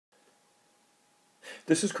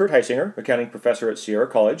This is Kurt Heisinger, accounting professor at Sierra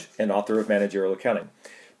College and author of Managerial Accounting.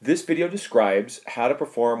 This video describes how to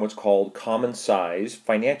perform what's called common size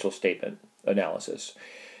financial statement analysis.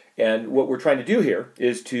 And what we're trying to do here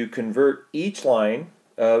is to convert each line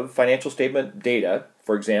of financial statement data,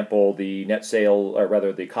 for example, the net sale, or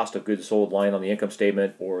rather the cost of goods sold line on the income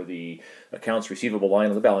statement or the accounts receivable line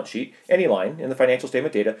on the balance sheet, any line in the financial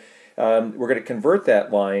statement data, we're going to convert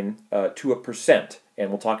that line to a percent, and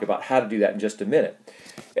we'll talk about how to do that in just a minute.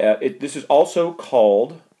 This is also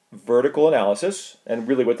called vertical analysis, and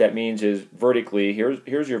really what that means is vertically,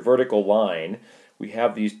 here's your vertical line. We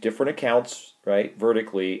have these different accounts, right,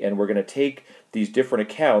 vertically, and we're going to take these different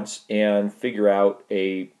accounts and figure out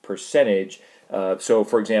a percentage. So,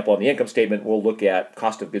 for example, on the income statement, we'll look at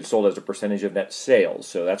cost of goods sold as a percentage of net sales.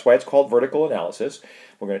 So that's why it's called vertical analysis.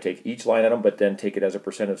 We're going to take each line item, but then take it as a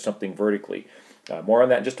percent of something vertically. More on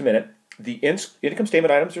that in just a minute. The income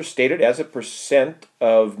statement items are stated as a percent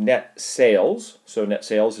of net sales. So net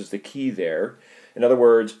sales is the key there. In other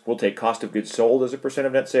words, we'll take cost of goods sold as a percent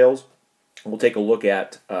of net sales. We'll take a look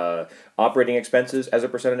at operating expenses as a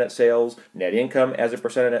percent of net sales, net income as a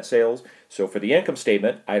percent of net sales. So for the income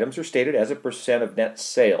statement, items are stated as a percent of net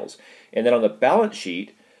sales. And then on the balance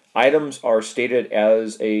sheet, items are stated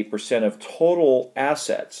as a percent of total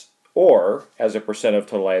assets or as a percent of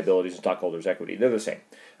total liabilities and stockholders' equity. They're the same.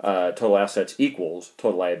 Total assets equals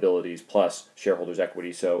total liabilities plus shareholders'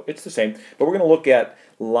 equity. So it's the same. But we're going to look at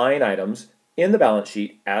line items in the balance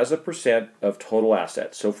sheet as a percent of total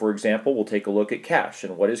assets. So for example, we'll take a look at cash,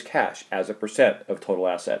 and what is cash as a percent of total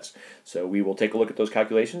assets. So we will take a look at those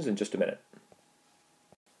calculations in just a minute.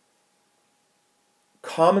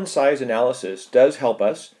 Common size analysis does help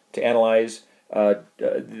us to analyze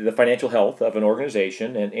the financial health of an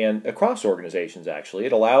organization and across organizations actually.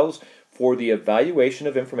 It allows for the evaluation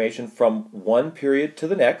of information from one period to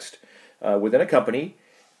the next within a company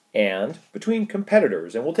and between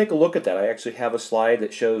competitors. And we'll take a look at that. I actually have a slide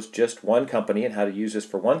that shows just one company and how to use this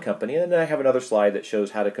for one company, and then I have another slide that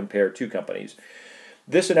shows how to compare two companies.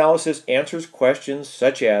 This analysis answers questions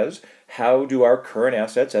such as, how do our current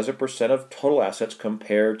assets as a percent of total assets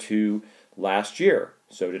compare to last year?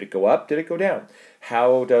 So did it go up? Did it go down?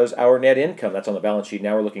 How does our net income, that's on the balance sheet,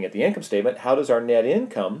 now we're looking at the income statement, how does our net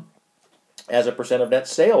income as a percent of net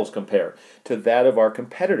sales compare to that of our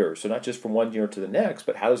competitors? So not just from one year to the next,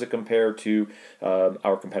 but how does it compare to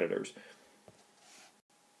our competitors?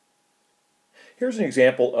 Here's an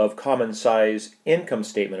example of common size income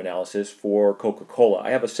statement analysis for Coca Cola. I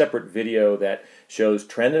have a separate video that shows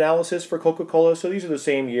trend analysis for Coca Cola. So these are the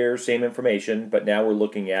same years, same information, but now we're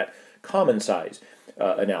looking at common size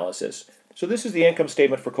analysis. So this is the income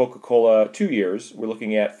statement for Coca Cola 2 years. We're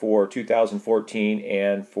looking at for 2014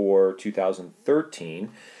 and for 2013.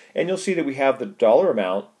 And you'll see that we have the dollar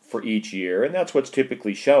amount for each year, and that's what's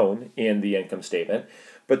typically shown in the income statement.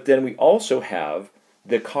 But then we also have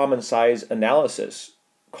the common size analysis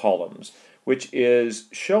columns, which is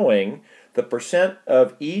showing the percent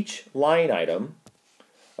of each line item.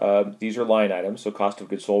 These are line items, so cost of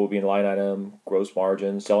goods sold will be in line item, gross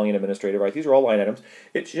margin, selling and administrative, right? These are all line items.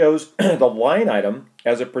 It shows the line item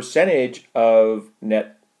as a percentage of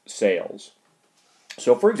net sales.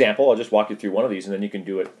 So for example, I'll just walk you through one of these and then you can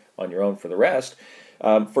do it on your own for the rest.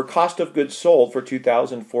 For cost of goods sold for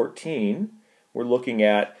 2014, we're looking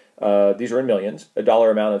at, these are in millions, a dollar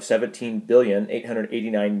amount of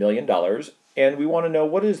 $17,889,000,000. And we want to know,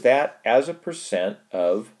 what is that as a percent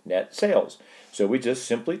of net sales? So we just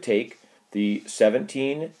simply take the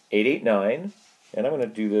 17,889, and I'm going to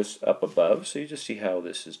do this up above so you just see how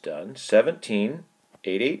this is done,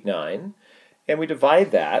 17,889, and we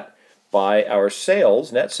divide that by our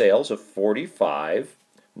sales, net sales of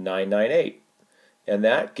 45,998, and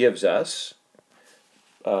that gives us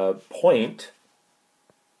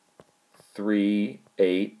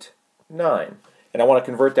 0.389. And I want to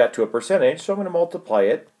convert that to a percentage, so I'm going to multiply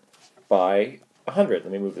it by 100.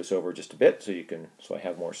 Let me move this over just a bit so I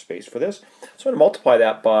have more space for this. So I'm going to multiply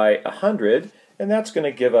that by 100, and that's going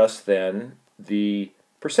to give us then the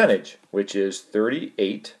percentage, which is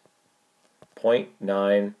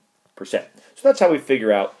 38.9%. So that's how we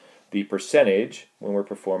figure out the percentage when we're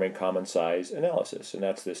performing common size analysis, and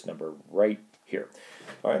that's this number right here.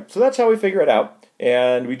 All right, so that's how we figure it out,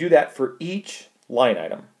 and we do that for each line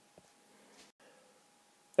item.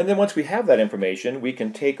 And then once we have that information, we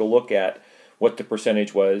can take a look at what the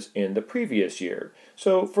percentage was in the previous year.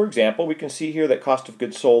 So for example, we can see here that cost of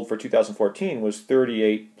goods sold for 2014 was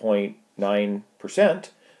 38.9%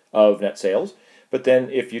 of net sales. But then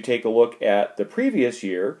if you take a look at the previous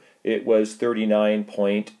year, it was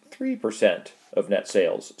 39.3% of net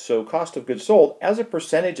sales. So cost of goods sold as a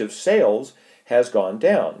percentage of sales has gone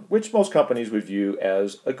down, which most companies would view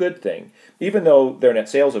as a good thing. Even though their net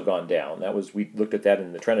sales have gone down, we looked at that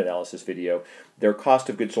in the trend analysis video, their cost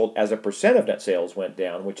of goods sold as a percent of net sales went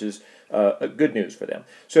down, which is good news for them.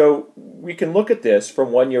 So we can look at this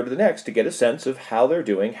from one year to the next to get a sense of how they're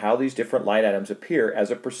doing, how these different line items appear as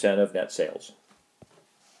a percent of net sales.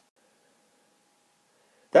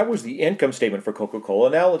 That was the income statement for Coca Cola.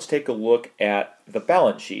 Now let's take a look at the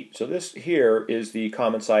balance sheet. So this here is the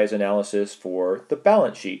common size analysis for the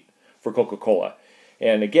balance sheet for Coca Cola.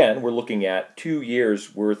 And again, we're looking at 2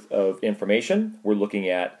 years worth of information. We're looking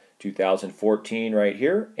at 2014 right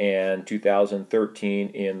here and 2013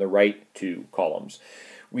 in the right two columns.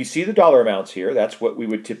 We see the dollar amounts here. That's what we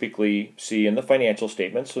would typically see in the financial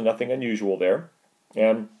statements, so nothing unusual there.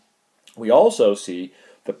 And we also see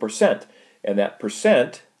the percent. And that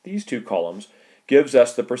percent, these two columns, gives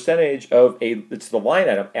us the percentage of it's the line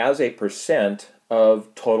item as a percent of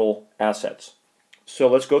total assets. So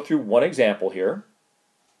let's go through one example here.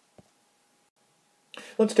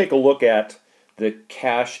 Let's take a look at the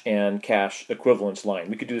cash and cash equivalents line.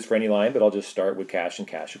 We could do this for any line, but I'll just start with cash and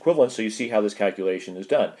cash equivalents so you see how this calculation is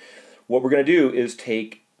done. What we're going to do is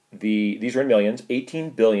take these are in millions,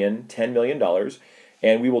 $18 billion, $10 million,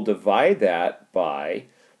 and we will divide that by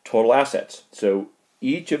total assets. So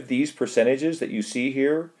each of these percentages that you see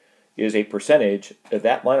here is a percentage of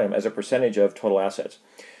that line item as a percentage of total assets.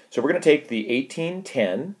 So we're going to take the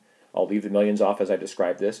 1810, I'll leave the millions off as I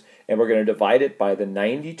describe this, and we're going to divide it by the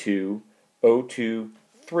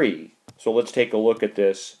 92,023. So let's take a look at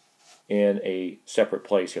this in a separate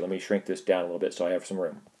place here. Let me shrink this down a little bit so I have some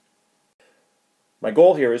room. My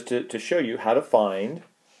goal here is to show you how to find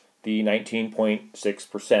the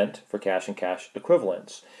 19.6% for cash and cash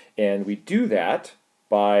equivalents. And we do that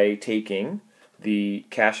by taking the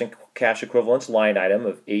cash and cash equivalents line item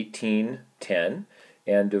of 1810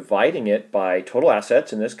 and dividing it by total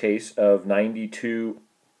assets, in this case of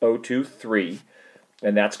 92,023,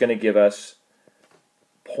 and that's going to give us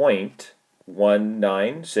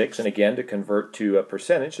 0.196, and again, to convert to a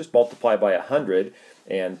percentage, just multiply by 100,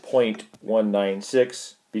 and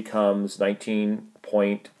 0.196 becomes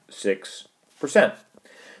 19.6%.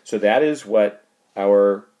 So that is what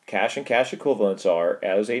our cash and cash equivalents are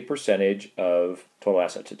as a percentage of total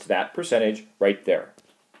assets. It's that percentage right there.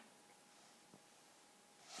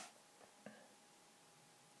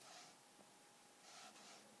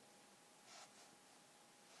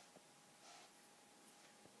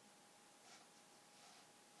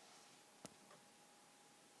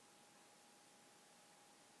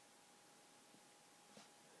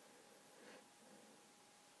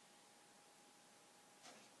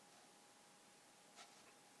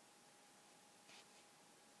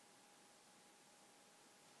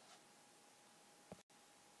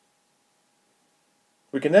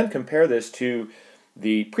 We can then compare this to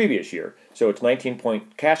the previous year. So it's cash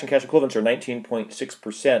and cash equivalents are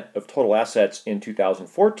 19.6% of total assets in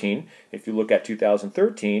 2014. If you look at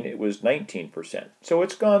 2013, it was 19%. So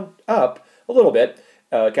it's gone up a little bit,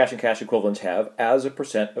 cash and cash equivalents have, as a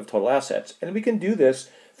percent of total assets. And we can do this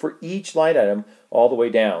for each line item all the way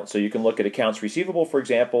down. So you can look at accounts receivable, for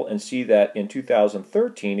example, and see that in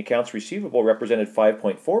 2013, accounts receivable represented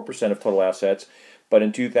 5.4% of total assets, but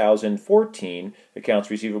in 2014, accounts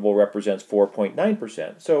receivable represents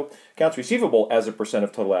 4.9%. So accounts receivable as a percent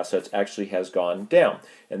of total assets actually has gone down.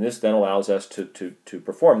 And this then allows us to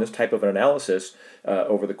perform this type of an analysis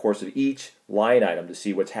over the course of each line item to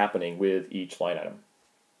see what's happening with each line item.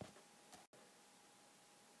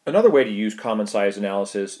 Another way to use common size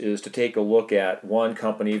analysis is to take a look at one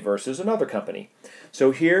company versus another company.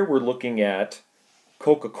 So here we're looking at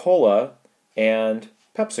Coca Cola and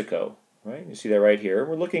PepsiCo. Right? You see that right here.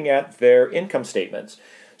 We're looking at their income statements.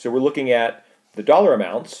 So we're looking at the dollar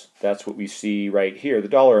amounts. That's what we see right here, the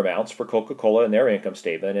dollar amounts for Coca Cola and their income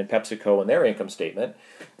statement and PepsiCo and their income statement.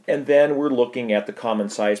 And then we're looking at the common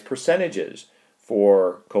size percentages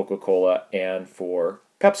for Coca Cola and for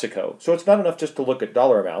PepsiCo. So it's not enough just to look at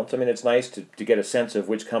dollar amounts. I mean, it's nice to get a sense of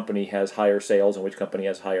which company has higher sales and which company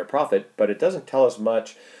has higher profit, but it doesn't tell us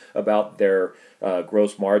much about their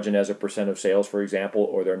gross margin as a percent of sales, for example,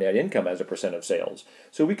 or their net income as a percent of sales.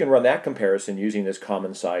 So we can run that comparison using this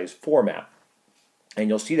common size format. And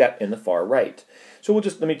you'll see that in the far right. So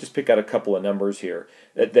let me just pick out a couple of numbers here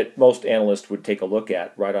that most analysts would take a look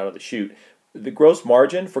at right out of the chute. The gross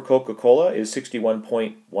margin for Coca-Cola is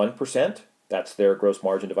 61.1%. That's their gross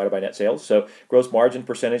margin divided by net sales. So gross margin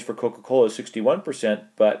percentage for Coca-Cola is 61%,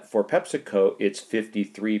 but for PepsiCo, it's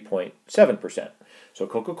 53.7%. So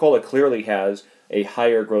Coca-Cola clearly has a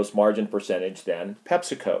higher gross margin percentage than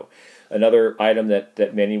PepsiCo. Another item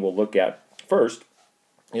that many will look at first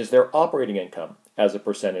is their operating income as a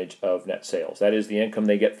percentage of net sales. That is the income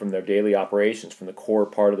they get from their daily operations, from the core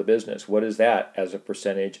part of the business. What is that as a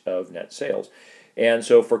percentage of net sales? And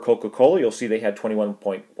so for Coca Cola, you'll see they had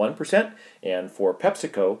 21.1%, and for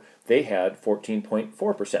PepsiCo, they had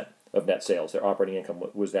 14.4% of net sales. Their operating income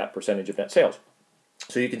was that percentage of net sales.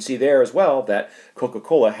 So you can see there as well that Coca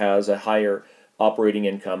Cola has a higher operating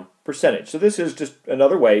income percentage. So this is just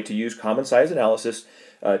another way to use common size analysis,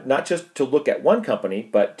 not just to look at one company,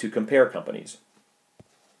 but to compare companies.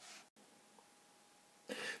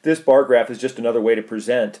 This bar graph is just another way to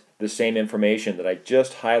present the same information that I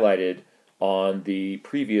just highlighted on the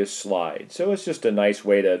previous slide. So it's just a nice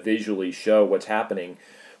way to visually show what's happening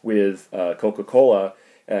with Coca-Cola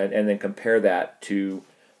and then compare that to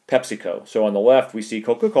PepsiCo. So on the left we see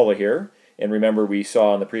Coca-Cola here, and remember we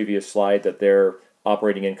saw on the previous slide that their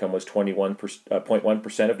operating income was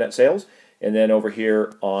 21.1% of net sales. And then over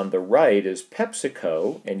here on the right is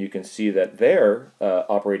PepsiCo, and you can see that their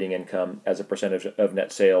operating income as a percentage of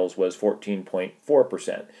net sales was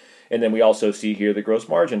 14.4%. And then we also see here the gross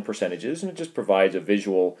margin percentages, and it just provides a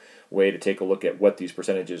visual way to take a look at what these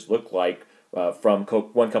percentages look like from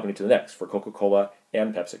one company to the next for Coca-Cola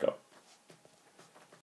and PepsiCo.